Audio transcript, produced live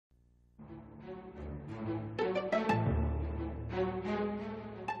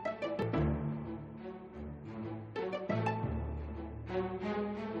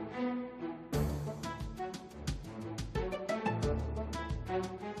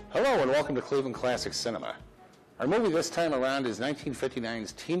Hello and welcome to Cleveland Classic Cinema. Our movie this time around is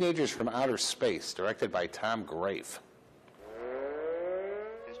 1959's Teenagers from Outer Space, directed by Tom Grafe.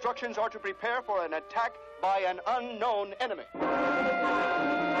 Instructions are to prepare for an attack by an unknown enemy.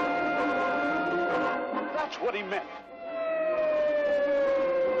 That's what he meant.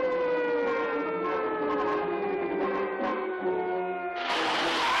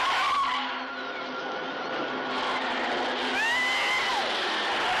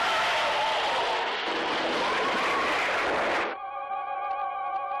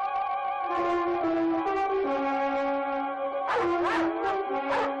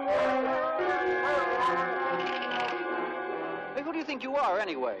 Hey, who do you think you are,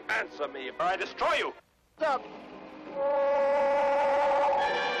 anyway? Answer me or I destroy you. Stop!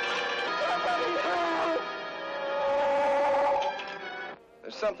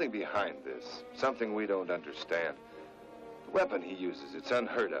 There's something behind this, something we don't understand. The weapon he uses, it's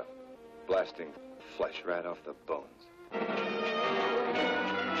unheard of, blasting flesh right off the bones.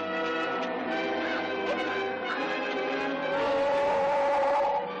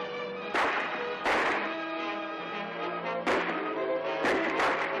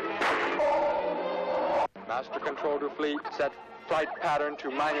 Master control to fleet, set flight pattern to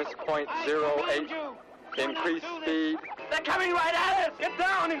 -.08. Increase speed. They're coming right at us! Get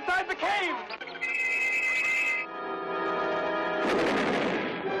down inside the cave!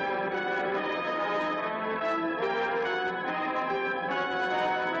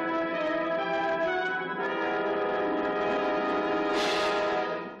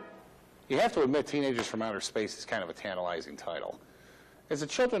 You have to admit Teenagers from Outer Space is kind of a tantalizing title. As the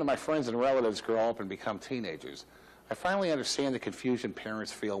children of my friends and relatives grow up and become teenagers, I finally understand the confusion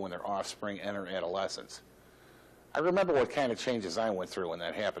parents feel when their offspring enter adolescence. I remember what kind of changes I went through when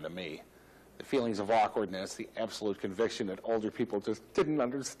that happened to me. The feelings of awkwardness, the absolute conviction that older people just didn't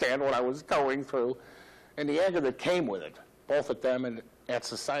understand what I was going through, and the anger that came with it, both at them and at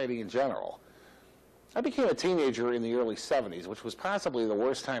society in general. I became a teenager in the early 70s, which was possibly the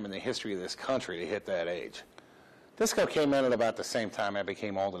worst time in the history of this country to hit that age. Disco came in at about the same time I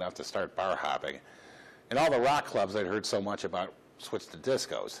became old enough to start bar hopping, and all the rock clubs I'd heard so much about switched to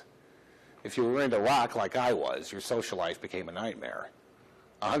discos. If you were into rock like I was, your social life became a nightmare.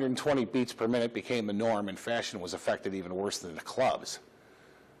 120 beats per minute became the norm, and fashion was affected even worse than the clubs.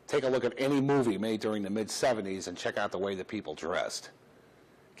 Take a look at any movie made during the mid-70s and check out the way the people dressed.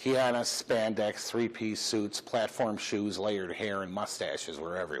 Kiana, spandex, three-piece suits, platform shoes, layered hair, and mustaches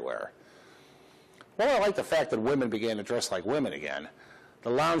were everywhere. While I like the fact that women began to dress like women again, the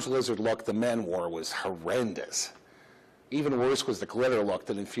lounge lizard look the men wore was horrendous. Even worse was the glitter look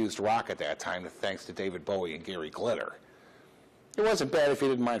that infused rock at that time, thanks to David Bowie and Gary Glitter. It wasn't bad if you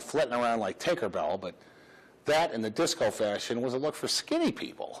didn't mind flitting around like Tinkerbell, but that and the disco fashion was a look for skinny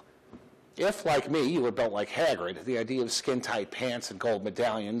people. If, like me, you were built like Hagrid, the idea of skin-tight pants and gold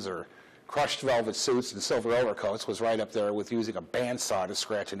medallions or crushed velvet suits and silver overcoats was right up there with using a bandsaw to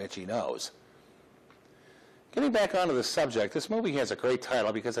scratch an itchy nose. Getting back onto the subject, this movie has a great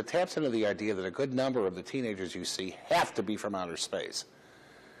title because it taps into the idea that a good number of the teenagers you see have to be from outer space.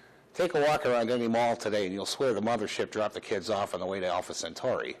 Take a walk around any mall today and you'll swear the mothership dropped the kids off on the way to Alpha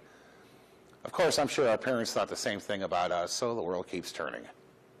Centauri. Of course, I'm sure our parents thought the same thing about us, so the world keeps turning.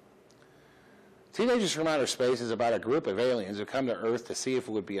 Teenagers from Outer Space is about a group of aliens who come to Earth to see if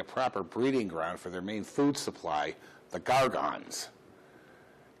it would be a proper breeding ground for their main food supply, the Gargons.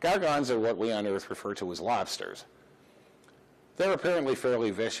 Gargons are what we on Earth refer to as lobsters. They're apparently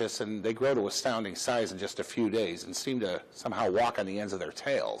fairly vicious, and they grow to astounding size in just a few days and seem to somehow walk on the ends of their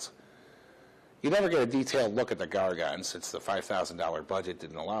tails. You never get a detailed look at the Gargons, since the $5,000 budget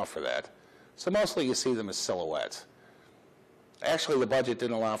didn't allow for that, so mostly you see them as silhouettes. Actually, the budget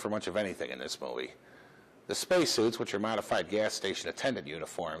didn't allow for much of anything in this movie. The spacesuits, which are modified gas station attendant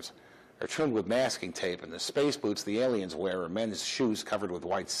uniforms, are trimmed with masking tape, and the space boots the aliens wear are men's shoes covered with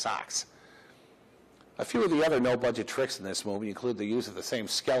white socks. A few of the other no-budget tricks in this movie include the use of the same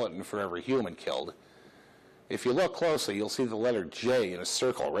skeleton for every human killed. If you look closely, you'll see the letter J in a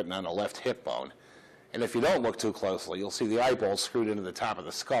circle written on the left hip bone. And if you don't look too closely, you'll see the eyeballs screwed into the top of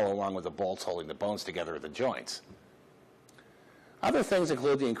the skull along with the bolts holding the bones together at the joints. Other things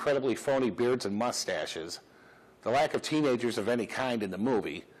include the incredibly phony beards and mustaches, the lack of teenagers of any kind in the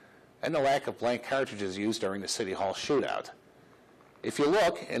movie, and the lack of blank cartridges used during the City Hall shootout. If you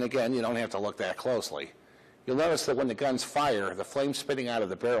look, and again, you don't have to look that closely, you'll notice that when the guns fire, the flame spitting out of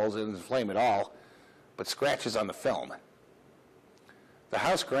the barrels isn't flame at all, but scratches on the film. The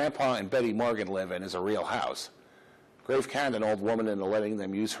house Grandpa and Betty Morgan live in is a real house. Grafe conned an old woman into letting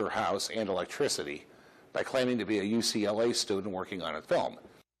them use her house and electricity by claiming to be a UCLA student working on a film.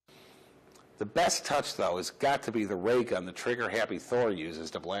 The best touch, though, has got to be the ray gun the trigger-happy Thor uses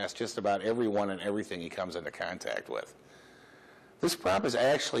to blast just about everyone and everything he comes into contact with. This prop is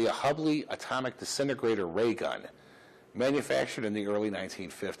actually a Hubley atomic disintegrator ray gun, manufactured in the early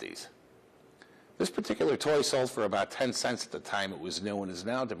 1950s. This particular toy sold for about 10 cents at the time it was new and is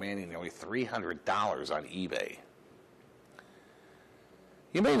now demanding nearly $300 on eBay.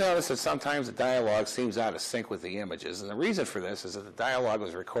 You may notice that sometimes the dialogue seems out of sync with the images, and the reason for this is that the dialogue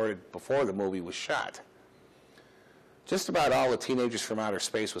was recorded before the movie was shot. Just about all the Teenagers from Outer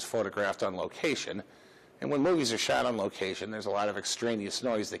Space was photographed on location, and when movies are shot on location, there's a lot of extraneous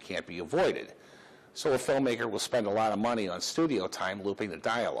noise that can't be avoided. So a filmmaker will spend a lot of money on studio time looping the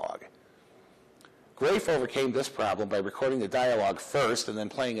dialogue. Grafe overcame this problem by recording the dialogue first and then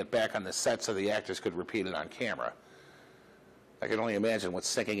playing it back on the set so the actors could repeat it on camera. I can only imagine what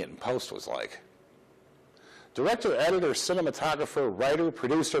syncing it in post was like. Director, editor, cinematographer, writer,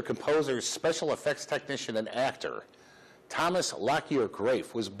 producer, composer, special effects technician, and actor Thomas Lockyer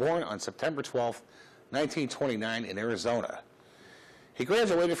Grafe was born on September 12, 1929 in Arizona. He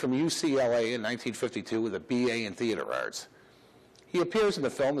graduated from UCLA in 1952 with a BA in theater arts. He appears in the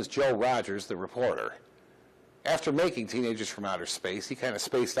film as Joe Rogers, the reporter. After making Teenagers from Outer Space, he kind of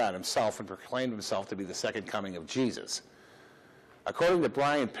spaced out himself and proclaimed himself to be the second coming of Jesus. According to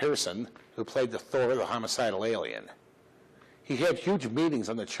Brian Pearson, who played the Thor, the homicidal alien, he had huge meetings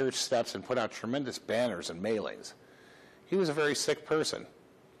on the church steps and put out tremendous banners and mailings. He was a very sick person.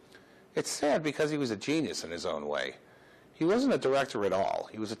 It's sad because he was a genius in his own way. He wasn't a director at all.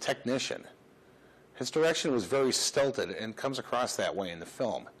 He was a technician. His direction was very stilted and comes across that way in the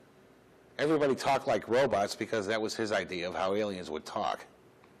film. Everybody talked like robots because that was his idea of how aliens would talk.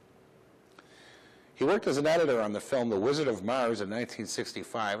 He worked as an editor on the film The Wizard of Mars in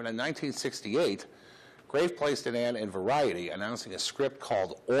 1965, and in 1968, Grafe placed an ad in Variety announcing a script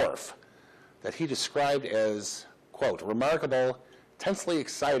called Orf that he described as, quote, remarkable, tensely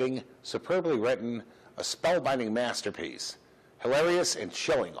exciting, superbly written, a spellbinding masterpiece, hilarious and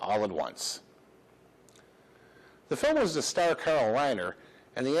chilling all at once. The film was to star Carl Reiner,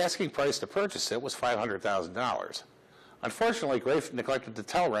 and the asking price to purchase it was $500,000. Unfortunately, Grafe neglected to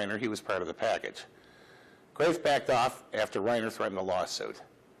tell Reiner he was part of the package. Grafe backed off after Reiner threatened a lawsuit.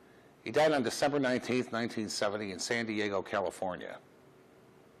 He died on December 19, 1970 in San Diego, California.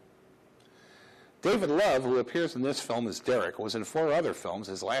 David Love, who appears in this film as Derek, was in 4 other films,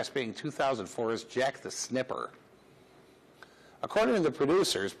 his last being 2004's Jack the Snipper. According to the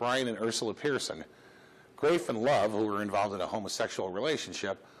producers, Brian and Ursula Pearson, Grafe and Love, who were involved in a homosexual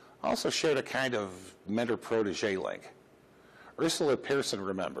relationship, also shared a kind of mentor-protege link. Ursula Pearson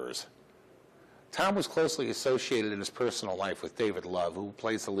remembers, Tom was closely associated in his personal life with David Love, who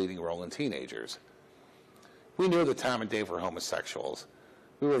plays the leading role in Teenagers. We knew that Tom and Dave were homosexuals.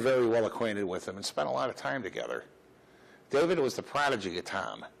 We were very well acquainted with them and spent a lot of time together. David was the prodigy of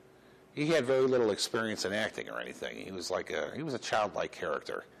Tom. He had very little experience in acting or anything. He was a childlike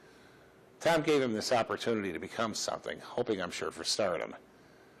character. Tom gave him this opportunity to become something, hoping, I'm sure, for stardom.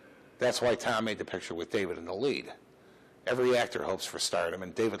 That's why Tom made the picture with David in the lead. Every actor hopes for stardom,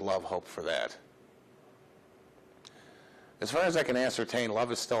 and David Love hoped for that. As far as I can ascertain,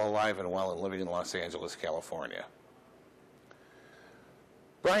 Love is still alive and well and living in Los Angeles, California.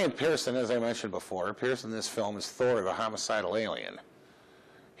 Brian Pearson, as I mentioned before, appears in this film as Thor, the homicidal alien.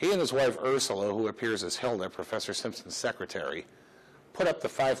 He and his wife Ursula, who appears as Hilda, Professor Simpson's secretary, put up the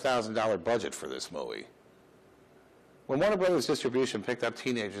 $5,000 budget for this movie. When Warner Brothers Distribution picked up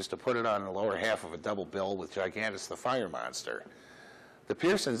Teenagers to put it on the lower half of a double bill with Gigantus the Fire Monster, the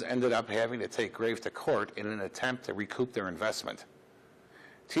Pearsons ended up having to take Grafe to court in an attempt to recoup their investment.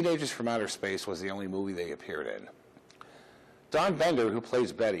 Teenagers from Outer Space was the only movie they appeared in. Dawn Bender, who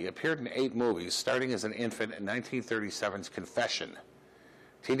plays Betty, appeared in 8 movies, starting as an infant in 1937's Confession.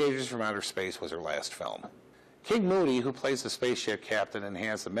 Teenagers from Outer Space was her last film. King Moody, who plays the spaceship captain and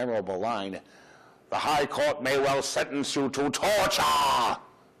has the memorable line, "The High Court may well sentence you to torture!" I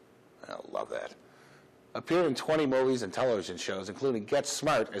love that. Appeared in 20 movies and television shows, including Get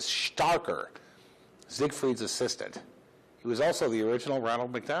Smart as Starker, Siegfried's assistant. He was also the original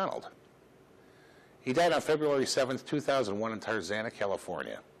Ronald McDonald. He died on February 7th, 2001 in Tarzana,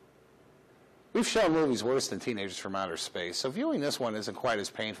 California. We've shown movies worse than Teenagers from Outer Space, so viewing this one isn't quite as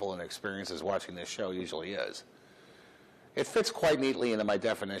painful an experience as watching this show usually is. It fits quite neatly into my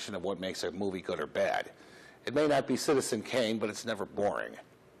definition of what makes a movie good or bad. It may not be Citizen Kane, but it's never boring.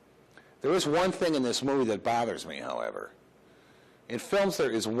 There is one thing in this movie that bothers me, however. In films, there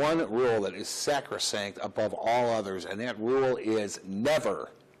is one rule that is sacrosanct above all others, and that rule is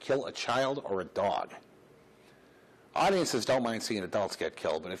never kill a child or a dog. Audiences don't mind seeing adults get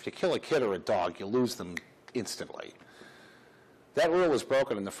killed, but if you kill a kid or a dog, you lose them instantly. That rule was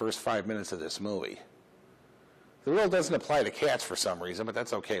broken in the first 5 minutes of this movie. The rule doesn't apply to cats for some reason, but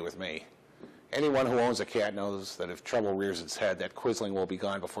that's okay with me. Anyone who owns a cat knows that if trouble rears its head, that quizzling will be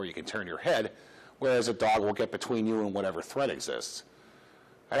gone before you can turn your head, whereas a dog will get between you and whatever threat exists.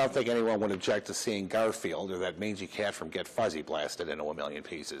 I don't think anyone would object to seeing Garfield or that mangy cat from Get Fuzzy blasted into a million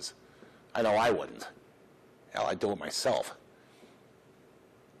pieces. I know I wouldn't. Hell, I'd do it myself.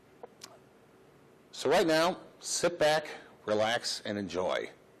 So right now, sit back, relax, and enjoy.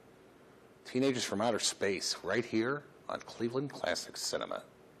 Teenagers from Outer Space, right here on Cleveland Classic Cinema.